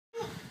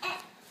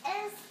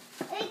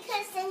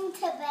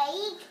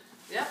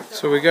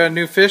So we got a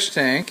new fish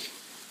tank.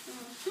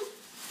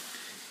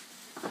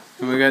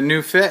 And we got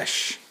new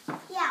fish.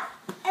 Yeah.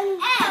 And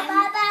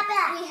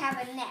we have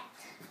a net.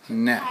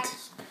 Net.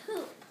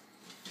 Poop.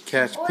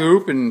 Catch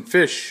poop and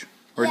fish.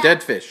 Or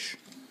dead fish.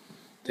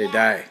 They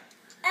die.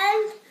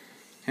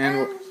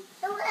 And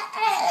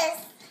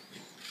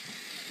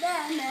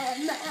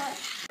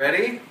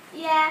ready?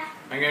 Yeah.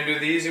 I'm going to do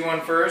the easy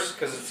one first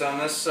because it's on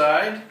this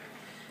side.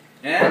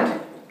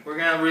 And we're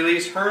going to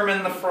release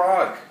Herman the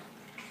frog.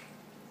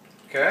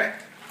 Okay?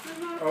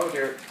 Oh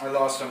dear, I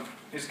lost him.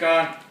 He's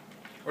gone.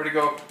 Where'd he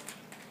go?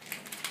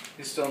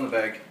 He's still in the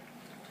bag.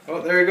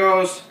 Oh, there he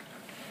goes.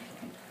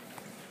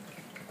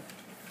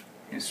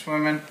 He's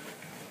swimming.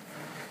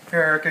 Here,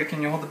 Erica,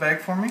 can you hold the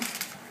bag for me?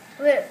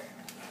 Where?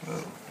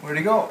 Where'd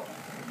he go?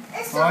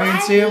 It's Oh, you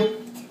can see him?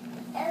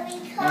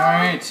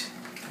 Alright.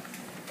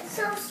 It's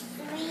so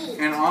sweet.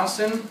 And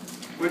Austin,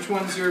 which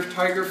one's your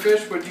tiger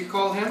fish? What do you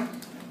call him?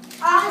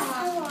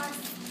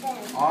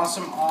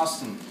 Awesome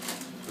Austin.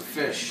 The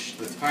fish,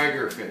 the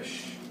tiger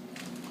fish.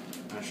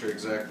 Not sure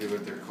exactly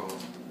what they're called.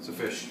 It's a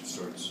fish of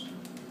sorts.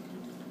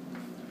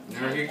 And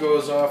there he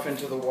goes off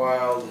into the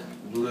wild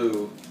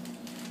blue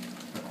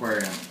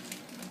aquarium.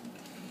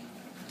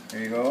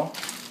 There you go.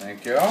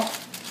 Thank you.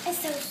 It's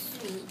so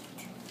sweet.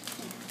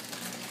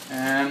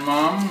 And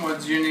Mom,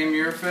 what'd you name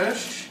your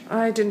fish?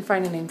 I didn't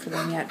find a name for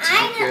them yet.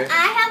 Okay. I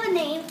have a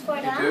name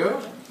for them. You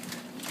do?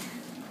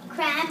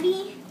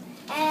 Krabby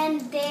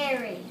and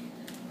Berry.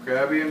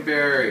 Krabby and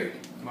Berry.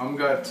 Mom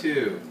got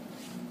 2.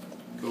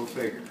 Go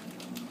figure.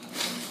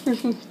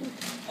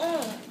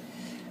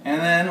 And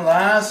then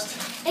last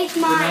It's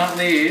but mine. not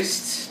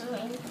least,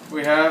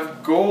 we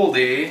have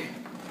Goldie.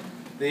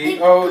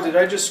 Oh, did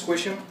I just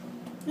squish him?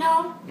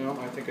 No. No,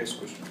 I think I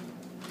squished him.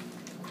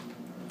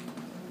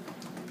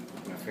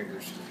 My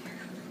fingers.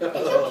 It's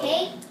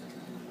okay.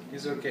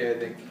 He's okay, I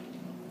think.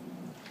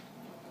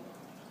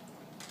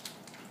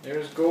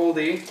 There's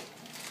Goldie,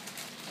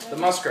 the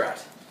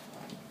muskrat.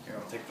 Here,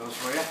 I'll take those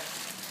for you.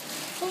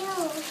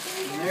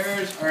 And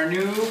there's our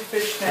new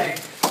fish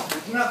tank.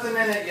 There's nothing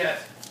in it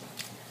yet.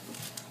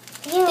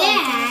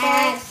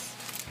 Dad.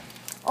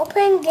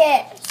 Open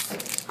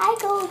this. Hi,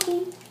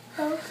 Goldie.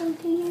 Welcome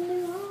to your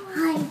new home.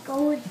 Hi,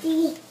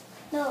 Goldie.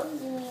 No,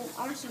 you mean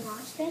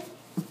Austin?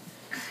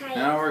 Hi.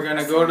 Now we're going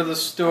to go to the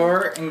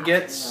store and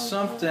get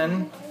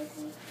something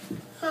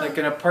like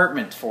an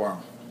apartment for him.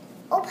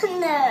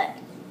 Open it.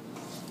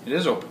 It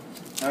is open.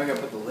 Now we got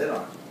to put the lid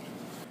on.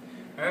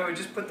 Alright, we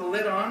just put the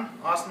lid on.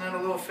 Austin had a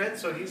little fit,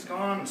 so he's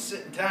going to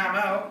sit in time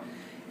out.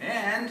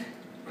 And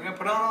we're going to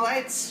put on the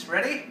lights.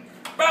 Ready?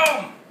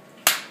 Boom!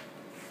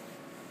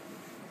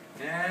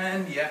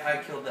 And yeah, I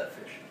killed that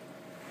fish.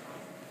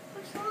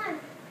 Which one?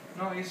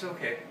 No, he's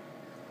okay.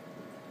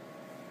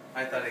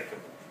 I thought I killed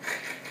him.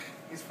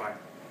 He's fine.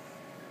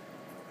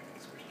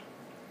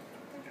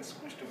 I just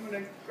squished him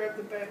when I grabbed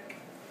the bag.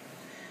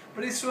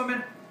 But he's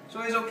swimming,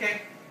 so he's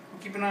okay.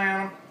 We'll keep an eye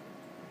on him.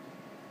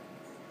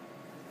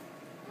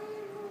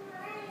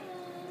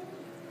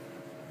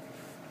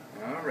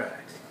 Alright.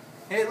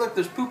 Hey, look,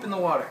 there's poop in the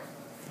water.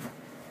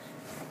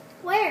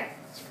 Where?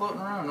 It's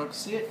floating around. Don't you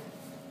see it?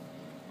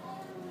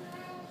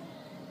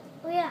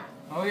 Oh, yeah.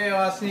 Oh, yeah,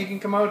 Austin, you can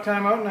come out.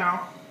 Time out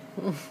now.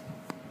 Poop,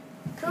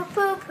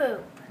 poop,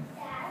 poop.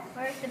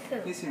 Where's the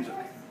poop? He seems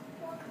okay.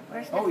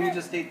 Where's the Oh, poop? you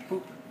just ate the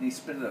poop and he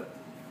spit it out.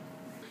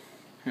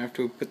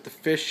 After we put the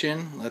fish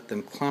in, let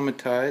them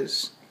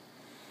climatize.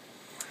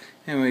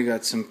 And we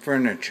got some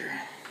furniture.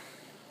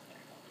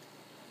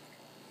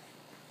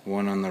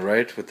 One on the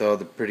right with all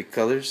the pretty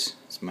colors.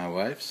 It's my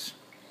wife's.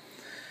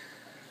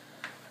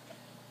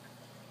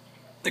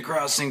 The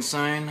crossing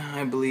sign,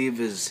 I believe,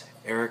 is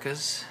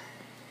Erica's.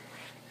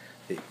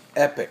 The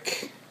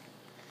epic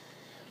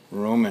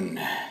Roman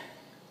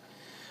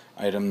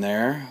item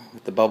there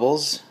with the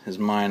bubbles is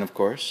mine, of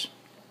course.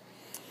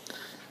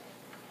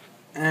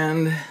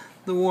 And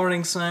the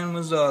warning sign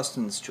was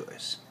Austin's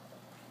choice.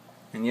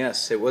 And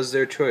yes, it was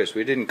their choice.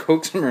 We didn't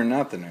coax them or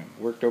nothing. It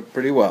worked out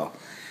pretty well.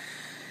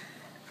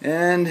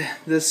 And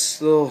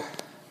this little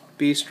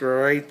beast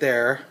right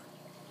there,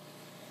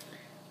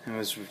 it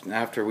was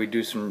after we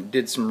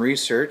did some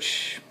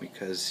research,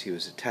 because he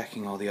was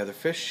attacking all the other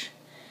fish.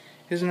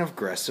 He's an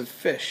aggressive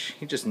fish.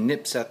 He just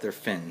nips at their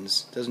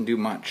fins, doesn't do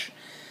much,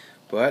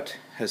 but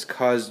has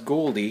caused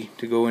Goldie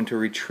to go into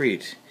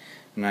retreat.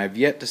 And I've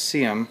yet to see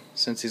him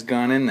since he's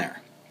gone in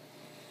there.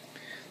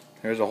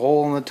 There's a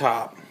hole in the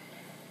top,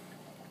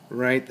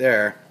 right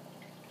there.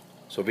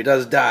 So if he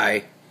does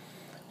die,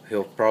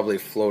 he'll probably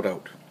float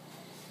out.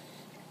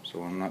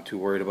 So I'm not too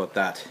worried about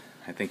that.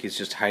 I think he's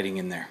just hiding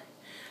in there.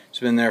 He's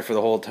been there for the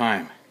whole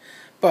time.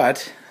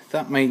 But I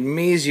thought might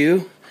amaze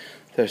you.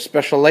 The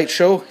special light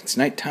show. It's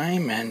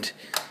nighttime and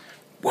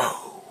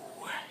whoa!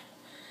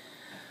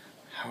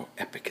 How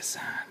epic is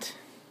that?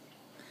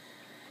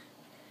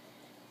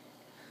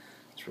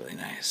 It's really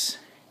nice.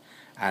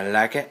 I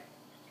like it.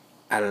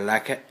 I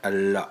like it a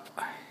lot.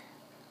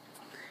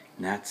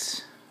 And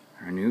that's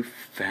our new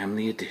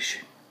family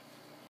edition.